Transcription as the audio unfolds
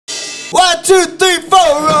1, 2, 3, 4,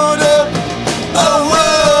 Rona. Oh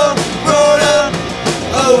whoa, Rona.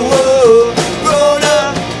 Oh whoa,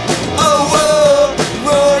 Rona. Oh whoa,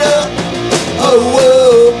 Rona. Oh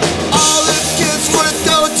whoa. All the kids wanna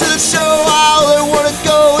go to the show. All they wanna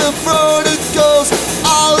go if Rona goes.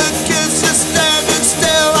 All the kids just stand and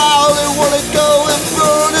stare. All they wanna go if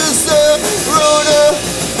Rona's there. Rona.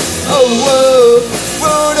 Oh whoa,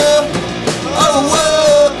 Rona. Oh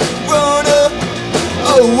whoa, Rona.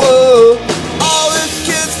 Oh whoa. All the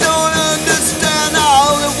kids don't understand.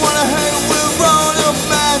 All they wanna hang with Rona,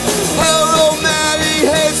 man. Oh man, he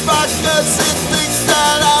hates my guts. He thinks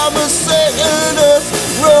that I'm a Satanist.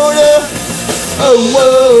 Rona. Oh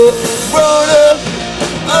whoa, Rona.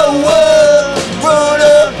 Oh whoa,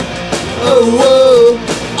 Rona. Oh whoa.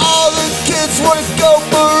 All the kids wanna go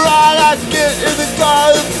for a ride. I get in the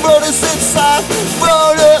car and Rona's inside.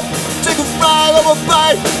 Rona, take a ride on my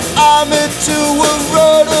bike. I'm into a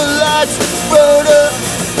Rona lights. Rona.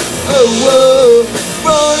 Oh whoa,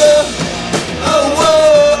 Rona. Oh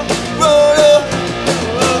whoa, Rona.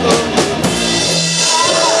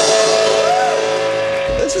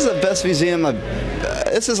 This is the best museum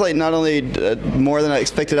this is like not only more than I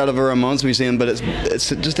expected out of a Ramones museum, but it's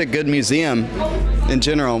just a good museum in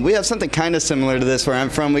general. We have something kind of similar to this where I'm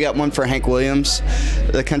from. We got one for Hank Williams,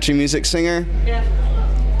 the country music singer. Yeah.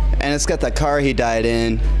 And it's got that car he died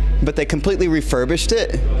in, but they completely refurbished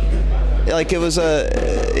it. Like it was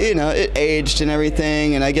you know, it aged and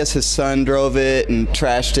everything, and I guess his son drove it and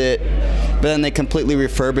trashed it, but then they completely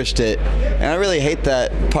refurbished it. And I really hate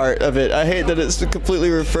that part of it. I hate that it's a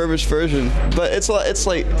completely refurbished version, but it's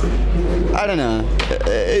like, I don't know.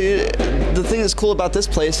 The thing that's cool about this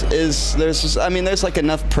place is there's like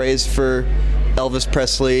enough praise for Elvis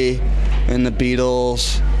Presley and the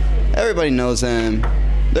Beatles. Everybody knows them.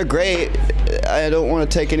 They're great. I don't want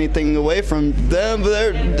to take anything away from them,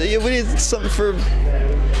 but we need something for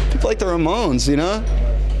people like the Ramones, you know?